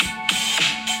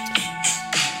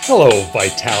Hello,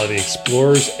 Vitality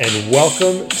Explorers, and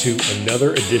welcome to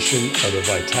another edition of the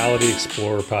Vitality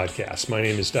Explorer podcast. My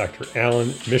name is Dr.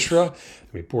 Alan Mishra.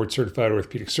 I'm a board-certified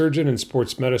orthopedic surgeon and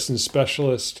sports medicine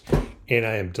specialist, and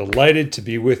I am delighted to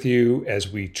be with you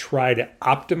as we try to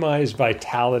optimize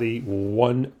vitality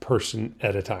one person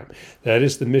at a time. That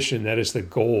is the mission, that is the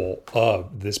goal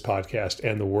of this podcast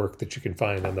and the work that you can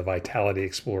find on the Vitality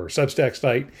Explorer Substack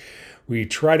site. We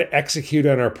try to execute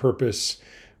on our purpose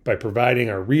by providing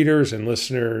our readers and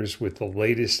listeners with the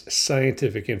latest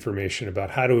scientific information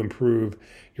about how to improve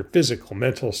your physical,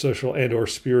 mental, social, and or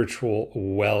spiritual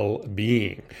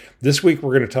well-being. This week,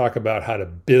 we're going to talk about how to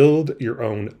build your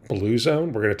own blue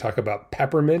zone. We're going to talk about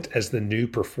Peppermint as the new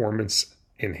performance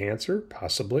enhancer,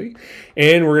 possibly.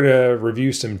 And we're going to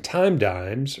review some time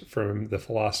dimes from the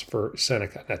philosopher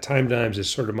Seneca. Now, time dimes is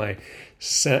sort of my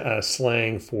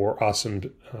slang for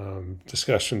awesome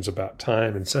discussions about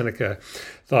time. And Seneca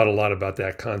thought a lot about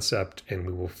that concept. And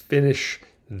we will finish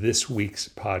this week's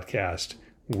podcast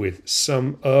with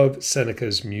some of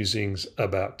Seneca's musings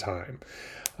about time.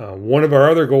 One of our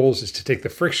other goals is to take the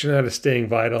friction out of staying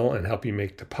vital and help you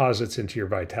make deposits into your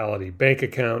Vitality bank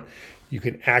account. You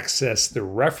can access the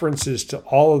references to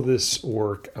all of this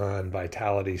work on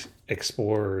Vitality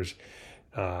Explorers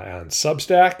on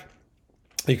Substack.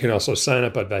 You can also sign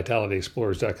up at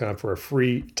vitalityexplorers.com for a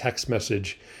free text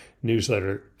message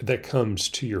newsletter that comes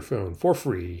to your phone for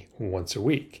free once a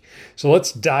week. So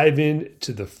let's dive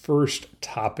into the first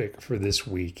topic for this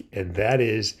week, and that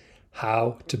is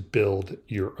how to build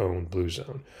your own blue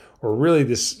zone. Or really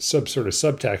this sort of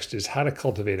subtext is how to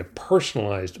cultivate a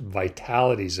personalized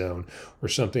vitality zone, or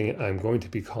something I'm going to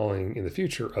be calling in the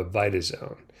future a Vita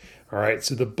zone. All right,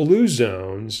 so the blue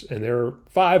zones, and there are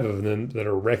 5 of them that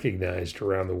are recognized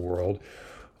around the world.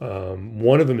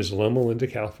 One of them is Loma Linda,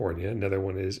 California. Another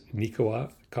one is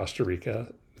Nicoya, Costa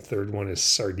Rica. The third one is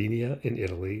Sardinia in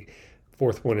Italy.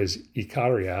 Fourth one is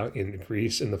Ikaria in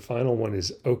Greece. And the final one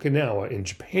is Okinawa in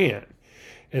Japan.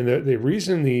 And the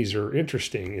reason these are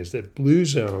interesting is that blue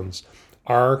zones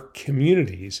are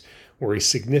communities where a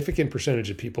significant percentage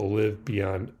of people live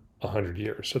beyond 100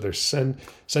 years. So they're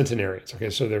centenarians. Okay,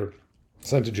 so they're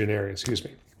centenarians, excuse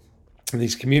me. And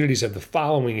these communities have the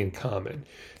following in common.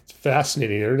 It's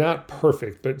fascinating. They're not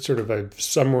perfect, but sort of I've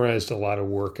summarized a lot of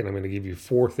work, and I'm going to give you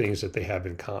 4 things that they have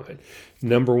in common.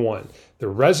 Number 1, the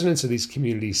residents of these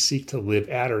communities seek to live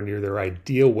at or near their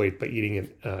ideal weight by eating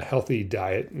a healthy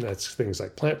diet, and that's things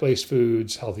like plant-based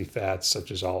foods, healthy fats such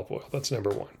as olive oil. That's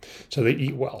number 1. So they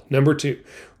eat well. Number 2,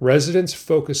 residents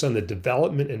focus on the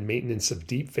development and maintenance of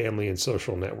deep family and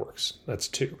social networks. That's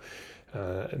 2.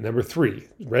 Number 3,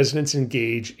 residents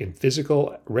engage in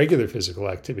regular physical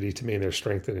activity to maintain their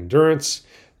strength and endurance.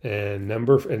 And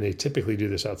they typically do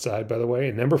this outside, by the way.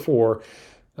 And number 4,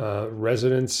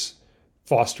 residents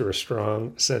foster a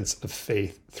strong sense of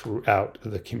faith throughout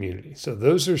the community. So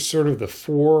those are sort of the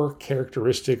 4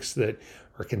 characteristics that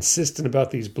are consistent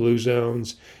about these blue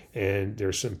zones. And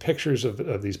there's some pictures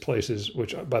of these places,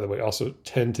 which, by the way, also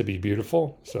tend to be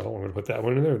beautiful. So I'm going to put that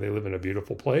one in there. They live in a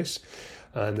beautiful place.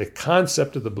 And the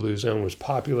concept of the blue zone was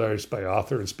popularized by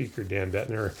author and speaker Dan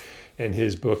Bettner in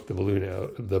his book, The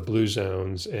Blue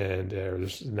Zones, and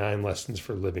there's 9 lessons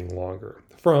for living longer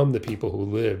from the people who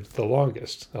lived the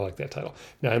longest. I like that title.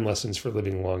 9 lessons for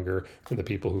living longer from the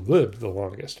people who lived the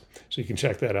longest. So you can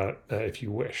check that out if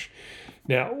you wish.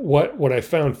 Now, what I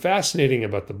found fascinating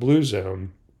about the blue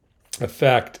zone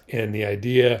effect and the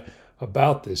idea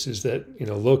about this is that,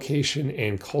 location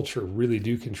and culture really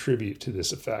do contribute to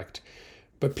this effect.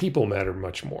 But people matter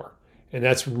much more. And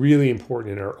that's really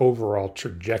important in our overall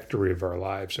trajectory of our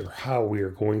lives, or how we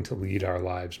are going to lead our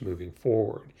lives moving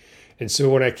forward. And so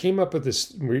when I came up with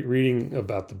this reading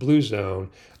about the blue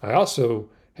zone, I also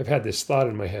have had this thought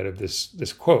in my head of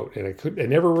this quote, and I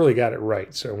never really got it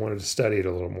right. So I wanted to study it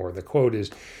a little more. The quote is,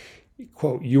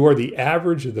 quote, "You are the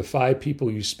average of the 5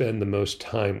 people you spend the most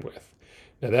time with."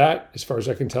 Now that, as far as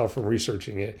I can tell from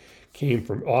researching it, came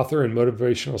from author and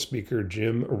motivational speaker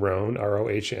Jim Rohn,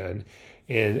 R-O-H-N.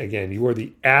 And again, you are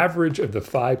the average of the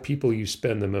 5 people you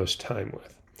spend the most time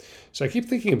with. So I keep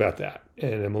thinking about that,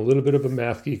 and I'm a little bit of a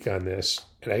math geek on this.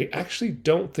 And I actually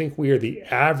don't think we are the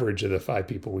average of the 5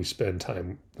 people we spend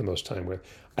the most time with.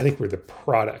 I think we're the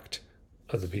product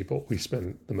of the people we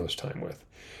spend the most time with,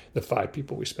 the 5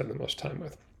 people we spend the most time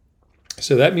with.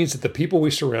 So that means that the people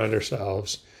we surround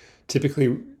ourselves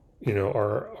typically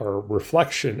are a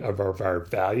reflection of our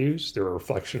values. They're a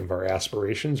reflection of our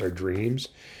aspirations, our dreams.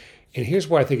 And here's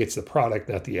why I think it's the product,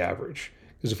 not the average.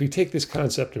 Because if we take this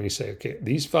concept and we say, okay,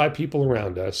 these 5 people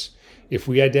around us, if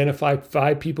we identify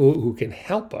 5 people who can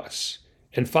help us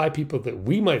and 5 people that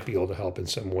we might be able to help in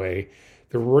some way,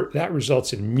 that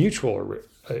results in mutual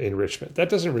enrichment. That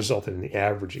doesn't result in the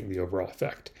averaging the overall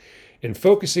effect. And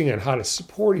focusing on how to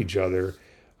support each other,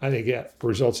 I think it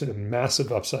results in a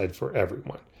massive upside for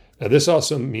everyone. Now, this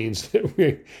also means that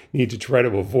we need to try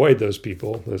to avoid those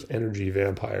people, those energy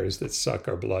vampires that suck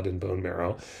our blood and bone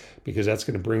marrow, because that's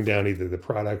going to bring down either the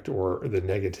product or the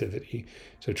negativity.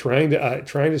 So trying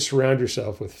to surround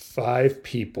yourself with 5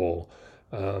 people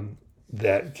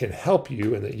that can help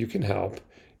you and that you can help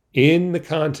in the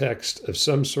context of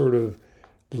some sort of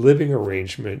living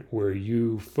arrangement where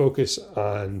you focus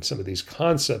on some of these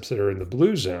concepts that are in the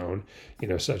blue zone,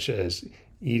 such as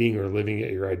eating or living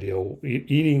at your ideal,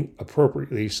 eating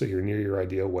appropriately so you're near your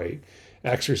ideal weight,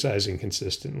 exercising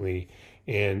consistently,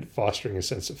 and fostering a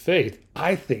sense of faith,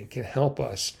 I think can help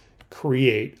us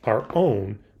create our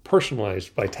own personalized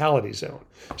vitality zone.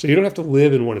 So you don't have to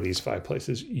live in one of these 5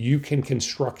 places. You can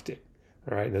construct it.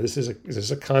 All right. Now, this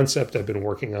is a concept I've been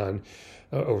working on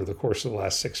over the course of the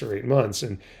last 6 or 8 months.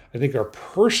 And I think our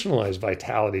personalized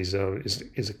vitality zone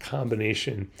is a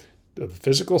combination of the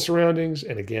physical surroundings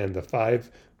and, again, the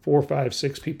 4, 5,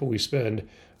 6 people we spend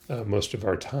most of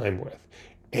our time with.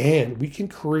 And we can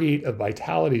create a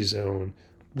vitality zone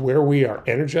where we are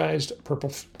energized,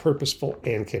 purposeful,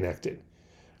 and connected.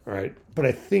 All right. But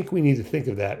I think we need to think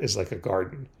of that as like a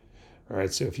garden. All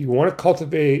right. So if you want to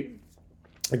cultivate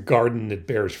a garden that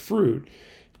bears fruit,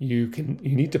 you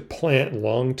need to plant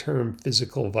long-term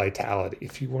physical vitality.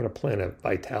 If you want to plant a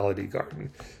vitality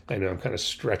garden, I know I'm kind of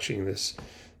stretching this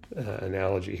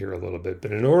analogy here a little bit,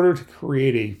 but in order to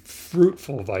create a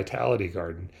fruitful vitality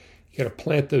garden, you got to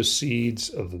plant those seeds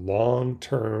of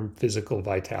long-term physical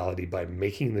vitality by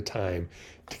making the time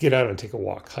to get out and take a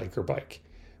walk, hike, or bike.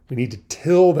 We need to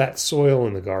till that soil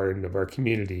in the garden of our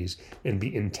communities and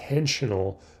be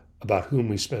intentional about whom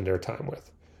we spend our time with.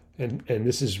 And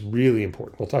this is really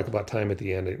important. We'll talk about time at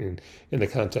the end in the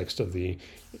context of the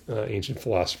ancient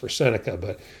philosopher Seneca,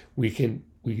 but we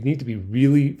need to be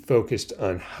really focused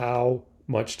on how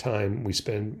much time we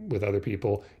spend with other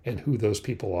people and who those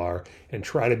people are, and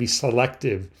try to be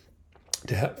selective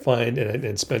to find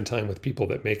and spend time with people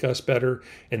that make us better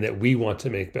and that we want to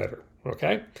make better.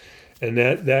 Okay? And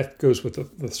that goes with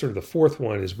the sort of the 4th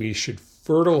one is we should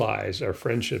fertilize our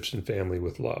friendships and family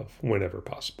with love whenever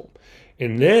possible.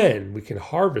 And then we can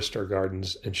harvest our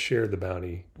gardens and share the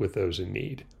bounty with those in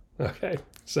need. Okay,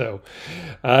 so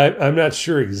I'm not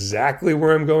sure exactly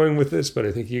where I'm going with this, but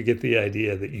I think you get the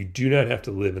idea that you do not have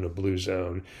to live in a blue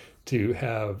zone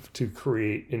to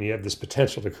create, and you have this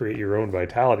potential to create your own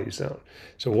vitality zone.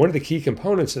 So one of the key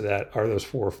components of that are those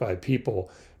 4 or 5 people.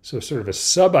 So sort of a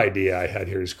sub idea I had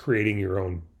here is creating your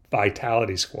own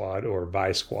vitality squad, or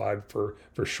Vi squad for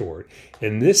short.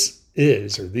 And these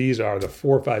are the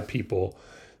 4 or 5 people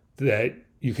that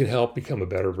you can help become a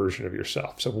better version of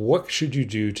yourself. So what should you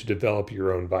do to develop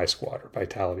your own Vi squad or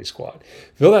vitality squad?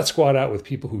 Fill that squad out with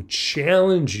people who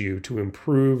challenge you to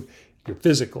improve your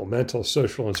physical, mental,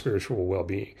 social, and spiritual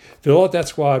well-being. Fill out that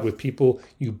squad with people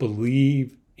you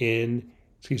believe in.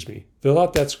 Fill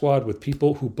out that squad with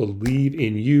people who believe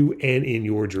in you and in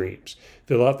your dreams.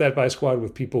 Fill out that Vi squad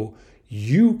with people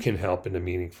you can help in a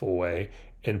meaningful way.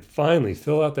 And finally,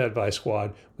 fill out that Vi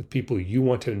squad with people you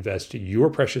want to invest your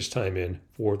precious time in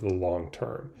for the long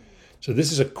term. So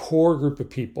this is a core group of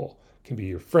people. It can be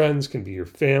your friends, can be your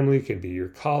family, can be your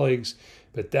colleagues.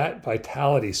 But that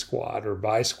vitality squad or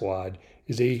Vi squad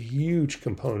is a huge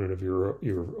component of your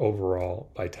overall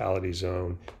vitality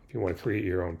zone if you want to create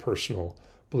your own personal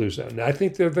blue zone. Now, I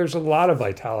think there's a lot of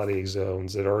vitality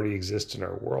zones that already exist in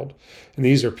our world. And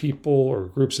these are people or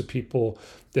groups of people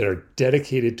that are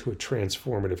dedicated to a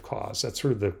transformative cause. That's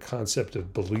sort of the concept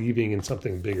of believing in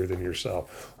something bigger than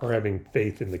yourself or having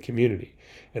faith in the community.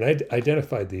 And I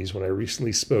identified these when I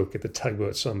recently spoke at the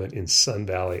Tugboat Summit in Sun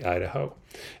Valley, Idaho.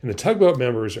 And the Tugboat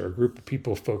members are a group of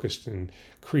people focused in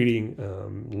creating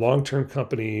long-term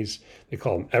companies. They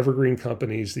call them evergreen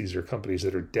companies. These are companies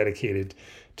that are dedicated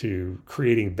to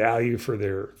creating value for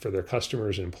their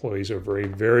customers and employees over a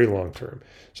very long term,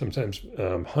 sometimes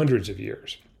hundreds of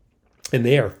years. And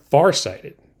they are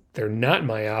farsighted. They're not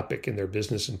myopic in their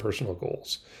business and personal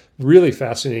goals. Really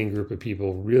fascinating group of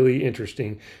people, really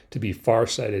interesting to be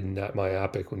farsighted and not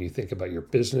myopic when you think about your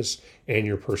business and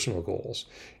your personal goals.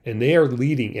 And they are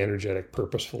leading energetic,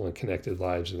 purposeful, and connected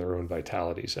lives in their own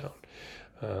vitality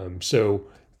zone. So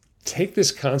take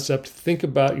this concept, think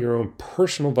about your own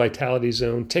personal vitality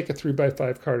zone, take a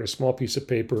 3x5 card, a small piece of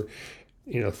paper,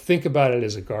 think about it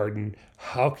as a garden.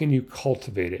 How can you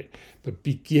cultivate it? But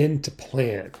begin to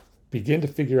plan. begin to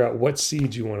figure out what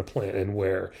seeds you want to plant and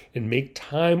where, and make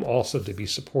time also to be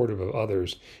supportive of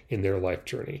others in their life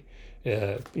journey.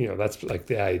 That's like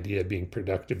the idea of being a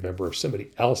productive member of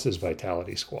somebody else's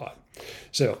vitality squad.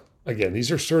 So again,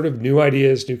 these are sort of new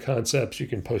ideas, new concepts. You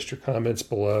can post your comments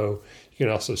below. You can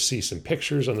also see some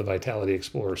pictures on the Vitality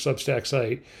Explorer Substack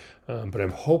site. But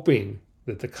I'm hoping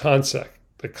that the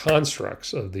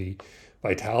constructs of the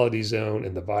Vitality Zone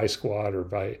and the Vi Squad or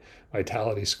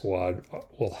Vitality Squad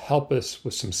will help us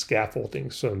with some scaffolding,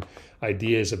 some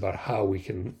ideas about how we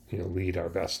can lead our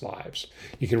best lives.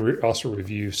 You can also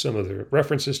review some of the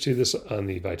references to this on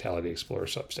the Vitality Explorer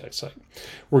Substack site.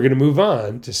 We're going to move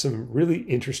on to some really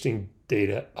interesting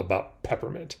data about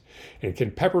peppermint. And can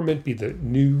peppermint be the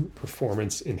new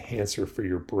performance enhancer for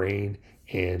your brain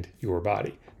and your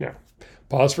body? Now,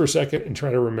 pause for a second and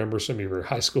try to remember some of your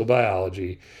high school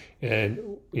biology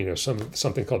and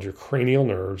something called your cranial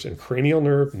nerves. And cranial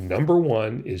nerve number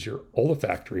one is your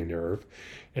olfactory nerve,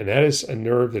 and that is a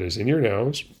nerve that is in your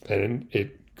nose, and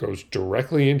it goes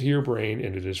directly into your brain,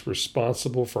 and it is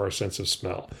responsible for our sense of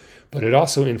smell. But it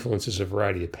also influences a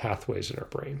variety of pathways in our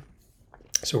brain.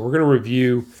 So we're going to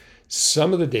review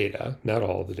some of the data, not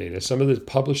all of the data, some of the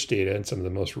published data and some of the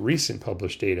most recent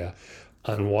published data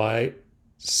on why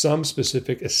some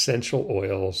specific essential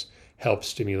oils help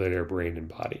stimulate our brain and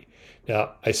body.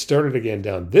 Now, I started again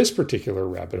down this particular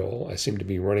rabbit hole. I seem to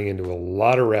be running into a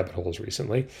lot of rabbit holes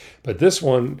recently, but this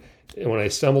one, when I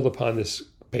stumbled upon this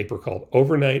paper called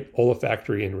Overnight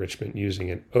Olfactory Enrichment Using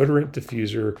an Odorant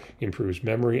Diffuser Improves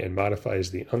Memory and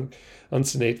Modifies the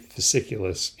Uncinate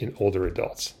Fasciculus in Older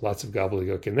Adults. Lots of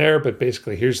gobbledygook in there, but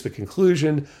basically here's the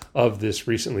conclusion of this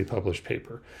recently published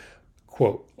paper.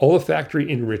 Quote, olfactory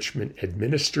enrichment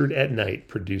administered at night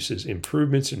produces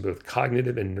improvements in both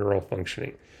cognitive and neural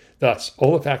functioning. Thus,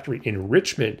 olfactory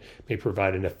enrichment may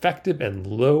provide an effective and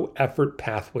low-effort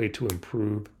pathway to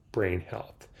improve brain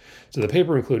health. So the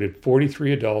paper included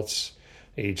 43 adults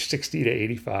aged 60 to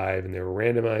 85, and they were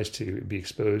randomized to be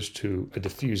exposed to a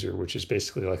diffuser, which is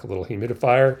basically like a little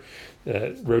humidifier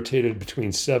that rotated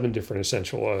between 7 different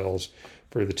essential oils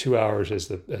for the 2 hours as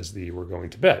they were going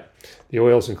to bed. The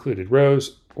oils included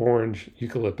rose, orange,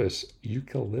 eucalyptus,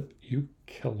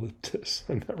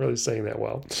 I'm not really saying that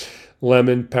well,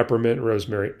 lemon, peppermint,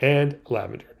 rosemary, and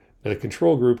lavender. And the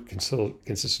control group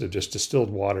consisted of just distilled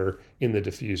water in the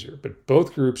diffuser. But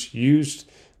both groups used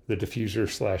the diffuser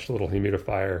 / little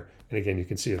humidifier. And again, you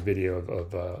can see a video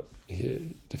of a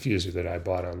diffuser that I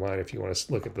bought online if you want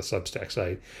to look at the Substack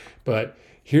site. But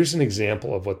here's an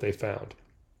example of what they found.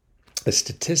 A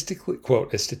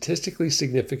statistically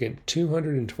significant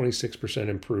 226%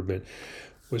 improvement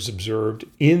was observed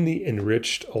in the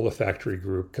enriched olfactory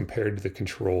group compared to the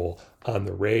control on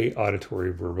the Ray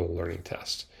Auditory Verbal Learning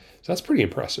Test. So that's pretty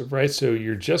impressive, right? So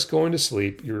you're just going to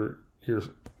sleep, you're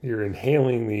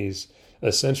inhaling these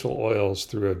essential oils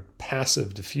through a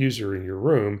passive diffuser in your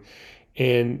room,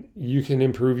 and you can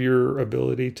improve your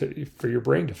ability for your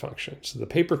brain to function. So the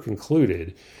paper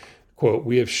concluded, quote,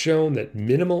 we have shown that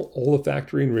minimal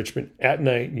olfactory enrichment at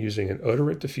night using an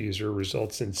odorant diffuser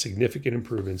results in significant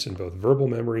improvements in both verbal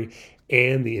memory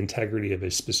and the integrity of a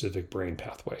specific brain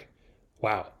pathway.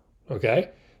 Wow.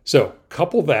 Okay. So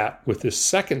couple that with this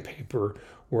second paper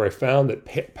where I found that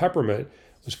peppermint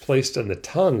was placed on the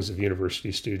tongues of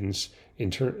university students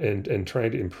and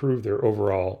trying to improve their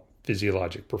overall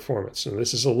physiologic performance. So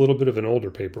this is a little bit of an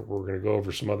older paper. We're going to go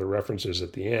over some other references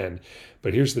at the end,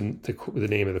 but here's the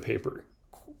name of the paper.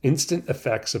 Instant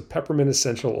Effects of Peppermint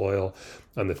Essential Oil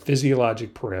on the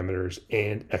Physiologic Parameters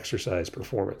and Exercise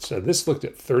Performance. So this looked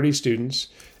at 30 students,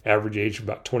 average age of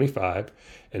about 25,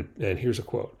 and here's a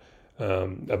quote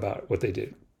about what they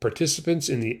did. Participants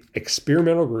in the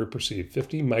experimental group received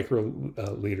 50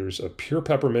 microliters of pure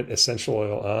peppermint essential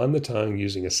oil on the tongue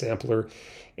using a sampler,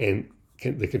 and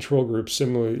the control group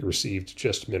similarly received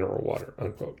just mineral water,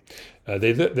 unquote.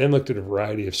 They then looked at a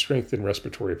variety of strength and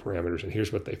respiratory parameters, and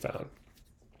here's what they found.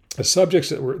 The subjects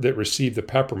that received the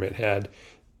peppermint had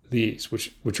these,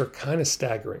 which are kind of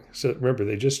staggering. So remember,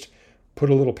 they just put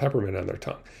a little peppermint on their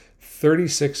tongue.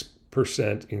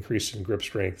 36% increase in grip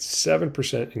strength,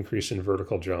 7% increase in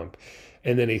vertical jump,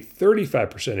 and then a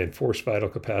 35% in forced vital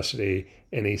capacity,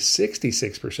 and a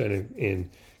 66%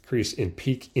 increase in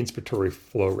peak inspiratory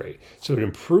flow rate. So it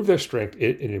improved their strength,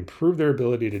 it improved their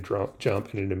ability to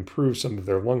jump, and it improved some of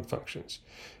their lung functions.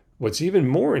 What's even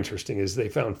more interesting is they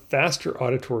found faster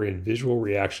auditory and visual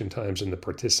reaction times in the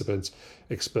participants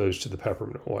exposed to the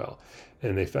peppermint oil.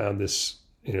 And they found this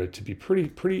to be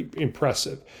pretty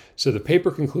impressive. So the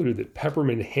paper concluded that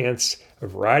peppermint enhanced a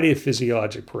variety of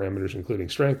physiologic parameters, including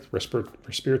strength,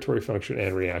 respiratory function,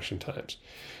 and reaction times.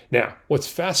 Now, what's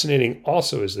fascinating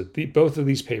also is that both of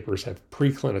these papers have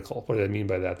preclinical. What do I mean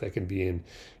by that? That can be in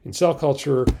cell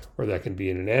culture, or that can be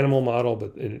in an animal model.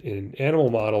 But in animal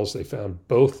models, they found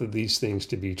both of these things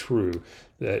to be true,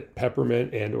 that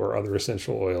peppermint and or other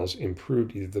essential oils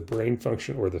improved either the brain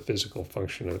function or the physical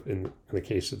function in the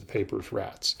case of the paper's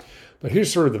rats. But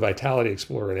here's sort of the Vitality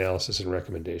Explorer analysis and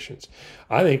recommendations.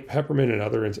 I think peppermint and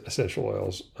other essential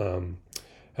oils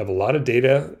have a lot of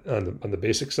data on the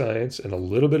basic science and a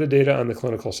little bit of data on the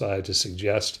clinical side to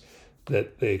suggest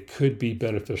that they could be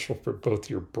beneficial for both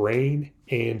your brain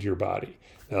and your body.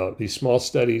 Now, these small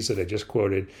studies that I just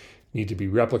quoted need to be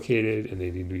replicated and they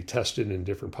need to be tested in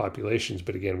different populations.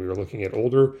 But again, we were looking at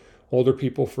older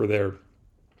people for their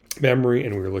memory,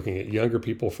 and we were looking at younger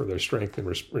people for their strength and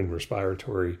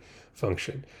respiratory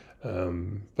function.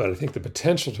 But I think the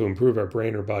potential to improve our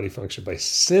brain or body function by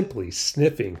simply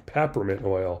sniffing peppermint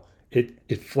oil,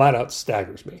 it flat out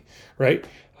staggers me, right?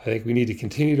 I think we need to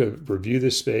continue to review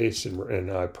this space,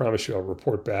 and I promise you I'll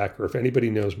report back, or if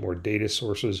anybody knows more data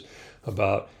sources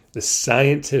about the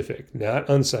scientific, not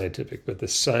unscientific, but the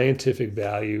scientific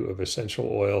value of essential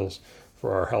oils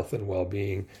for our health and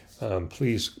well-being,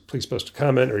 please post a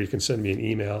comment, or you can send me an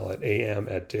email at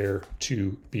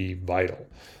am@dare2bevital.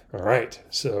 All right,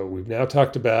 so we've now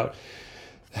talked about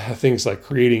things like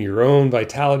creating your own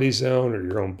vitality zone or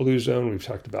your own blue zone. We've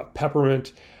talked about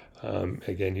peppermint.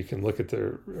 Again, you can look at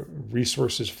the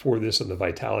resources for this on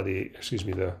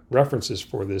the references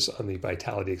for this on the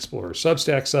Vitality Explorer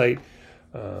Substack site.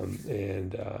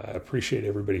 And I appreciate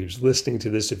everybody who's listening to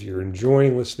this. If you're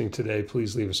enjoying listening today,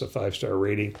 please leave us a 5-star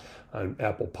rating on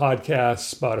Apple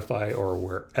Podcasts, Spotify, or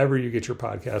wherever you get your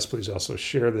podcasts. Please also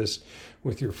share this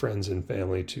with your friends and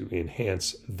family to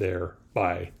enhance their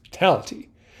vitality.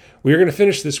 We are going to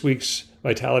finish this week's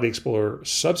Vitality Explorer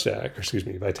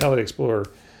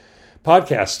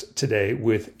podcast today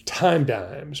with time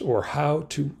dimes, or how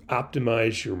to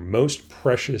optimize your most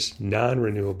precious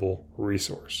non-renewable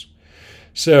resource.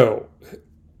 So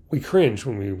we cringe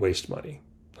when we waste money.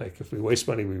 Like, if we waste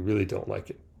money, we really don't like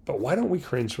it. But why don't we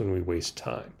cringe when we waste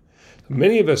time?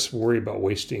 Many of us worry about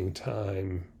wasting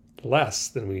time less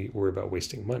than we worry about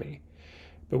wasting money.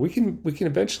 But we can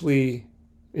eventually,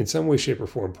 in some way, shape, or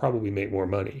form, probably make more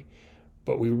money.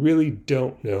 But we really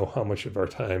don't know how much of our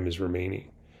time is remaining.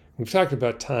 We've talked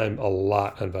about time a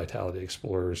lot on Vitality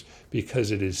Explorers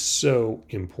because it is so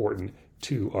important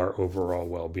to our overall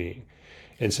well-being.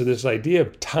 And so this idea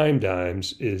of time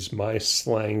dimes is my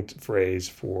slang phrase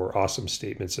for awesome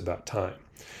statements about time.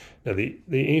 Now, the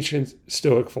ancient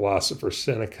Stoic philosopher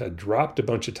Seneca dropped a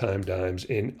bunch of time dimes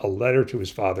in a letter to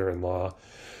his father-in-law,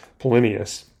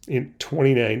 Polinius, in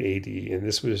 29 AD, and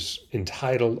this was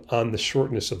entitled On the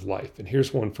Shortness of Life. And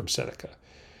here's one from Seneca.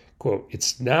 Quote,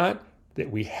 "It's not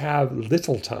that we have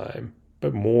little time,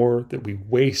 but more that we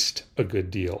waste a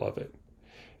good deal of it."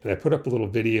 And I put up a little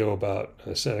video about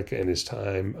Seneca and his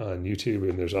time on YouTube,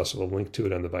 and there's also a link to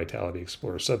it on the Vitality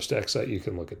Explorer Substack site. You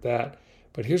can look at that.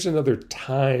 But here's another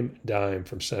time dime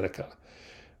from Seneca.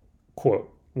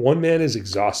 Quote, "One man is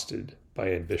exhausted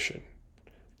by ambition."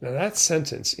 Now, that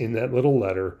sentence in that little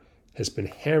letter has been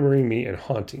hammering me and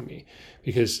haunting me,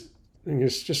 because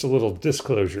it's just a little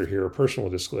disclosure here, a personal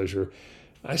disclosure.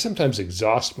 I sometimes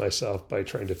exhaust myself by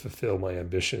trying to fulfill my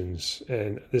ambitions,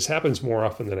 and this happens more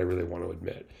often than I really want to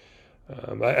admit.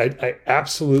 I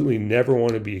absolutely never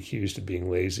want to be accused of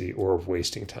being lazy or of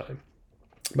wasting time.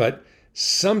 But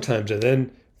sometimes I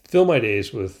then fill my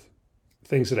days with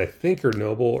things that I think are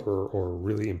noble or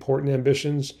really important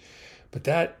ambitions, but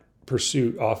that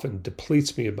pursuit often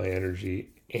depletes me of my energy,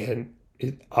 and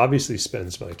it obviously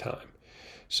spends my time.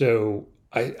 So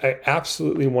I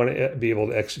absolutely want to be able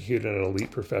to execute at an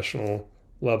elite professional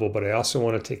level, but I also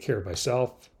want to take care of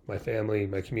myself, my family,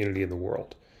 my community, and the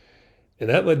world. And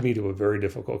that led me to a very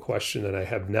difficult question that I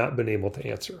have not been able to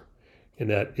answer. And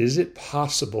that, is it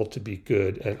possible to be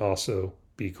good and also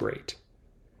be great?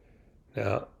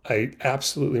 Now, I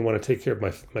absolutely want to take care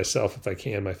of myself if I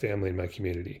can, my family, and my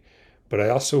community. But I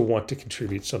also want to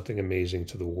contribute something amazing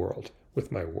to the world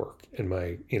with my work and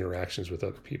my interactions with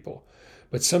other people.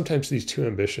 But sometimes these two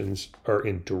ambitions are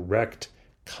in direct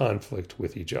conflict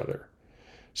with each other.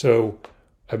 So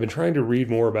I've been trying to read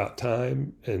more about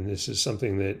time, and this is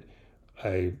something that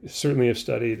I certainly have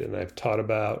studied and I've taught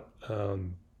about,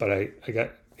 but I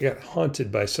got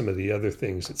haunted by some of the other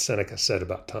things that Seneca said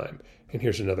about time. And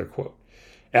here's another quote.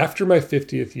 "After my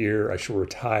 50th year, I shall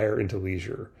retire into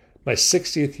leisure. My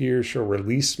 60th year shall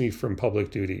release me from public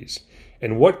duties,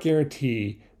 And what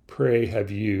guarantee, pray,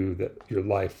 have you that your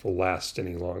life will last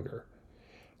any longer?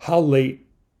 How late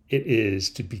it is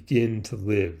to begin to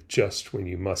live just when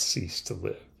you must cease to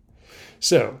live.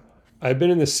 So I've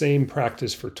been in the same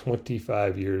practice for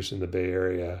 25 years in the Bay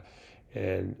Area,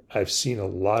 and I've seen a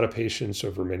lot of patients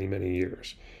over many, many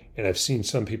years. And I've seen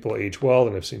some people age well,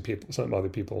 and I've seen some other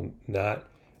people not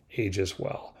age as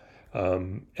well.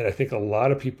 And I think a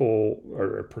lot of people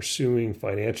are pursuing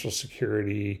financial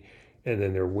security, and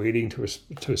then they're waiting to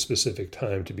a specific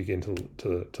time to begin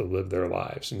to live their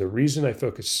lives. And the reason I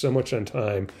focus so much on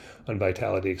time on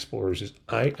Vitality Explorers is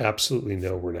I absolutely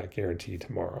know we're not guaranteed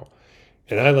tomorrow.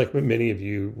 And I, like many of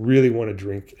you, really want to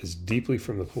drink as deeply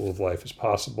from the pool of life as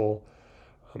possible.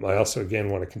 I also, again,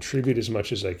 want to contribute as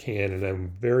much as I can, and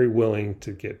I'm very willing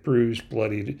to get bruised,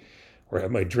 bloodied, or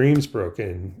have my dreams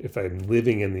broken if I'm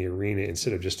living in the arena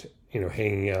instead of just,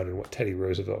 hanging out in what Teddy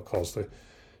Roosevelt calls the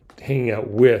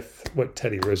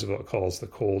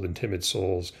cold and timid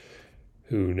souls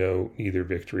who know neither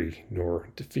victory nor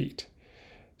defeat.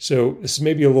 So this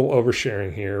may be a little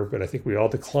oversharing here, but I think we all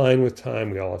decline with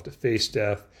time. We all have to face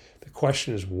death. The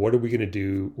question is, what are we going to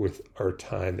do with our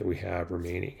time that we have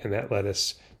remaining? And that led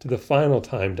us to the final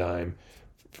time dime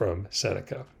from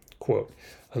Seneca. Quote,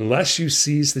 "Unless you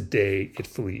seize the day, it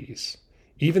flees.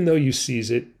 Even though you seize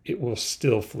it, it will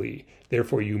still flee.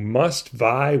 Therefore, you must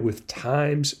vie with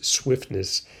time's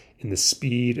swiftness in the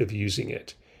speed of using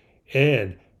it.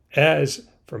 And as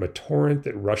from a torrent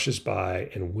that rushes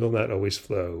by and will not always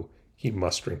flow, you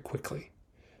must drink quickly."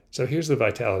 So here's the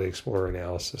Vitality Explorer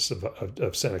analysis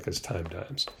of Seneca's time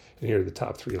dimes. And here are the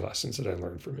top 3 lessons that I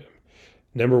learned from him.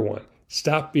 Number 1,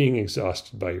 stop being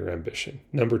exhausted by your ambition.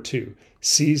 Number 2,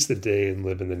 seize the day and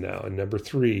live in the now. And number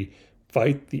 3,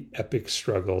 fight the epic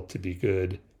struggle to be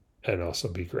good and also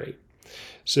be great.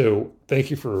 So thank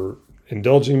you for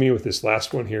indulging me with this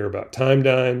last one here about time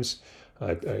dimes.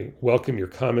 I welcome your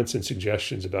comments and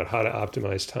suggestions about how to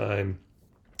optimize time.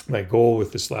 My goal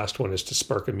with this last one is to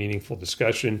spark a meaningful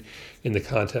discussion in the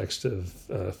context of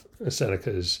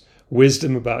Seneca's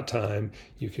wisdom about time.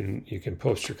 You can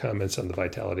post your comments on the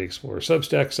Vitality Explorer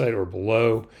Substack site or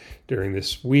below during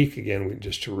this week. Again,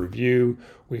 just to review,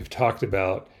 we've talked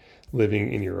about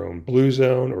living in your own blue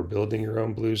zone or building your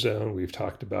own blue zone. We've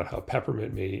talked about how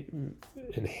peppermint may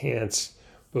enhance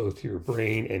both your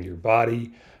brain and your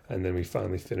body. And then we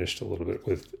finally finished a little bit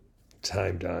with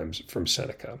time dimes from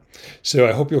Seneca. So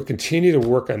I hope you'll continue to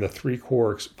work on the 3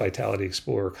 core Vitality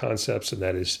Explorer concepts, and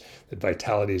that is that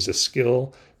vitality is a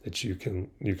skill that you can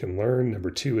learn.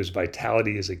 Number 2 is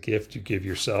vitality is a gift you give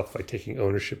yourself by taking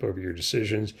ownership over your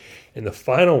decisions. And the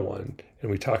final one, and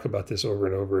we talk about this over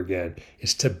and over again,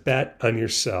 is to bet on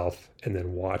yourself and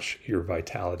then watch your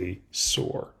vitality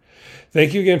soar.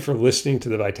 Thank you again for listening to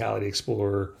the Vitality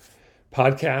Explorer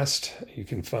podcast. You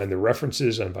can find the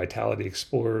references on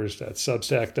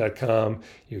vitalityexplorers.substack.com.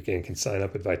 You again can sign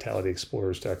up at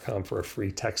vitalityexplorers.com for a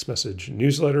free text message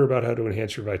newsletter about how to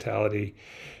enhance your vitality.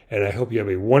 And I hope you have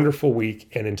a wonderful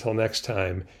week. And until next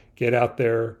time, get out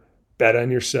there, bet on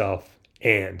yourself,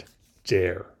 and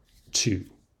dare to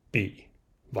be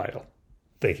vital.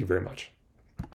 Thank you very much.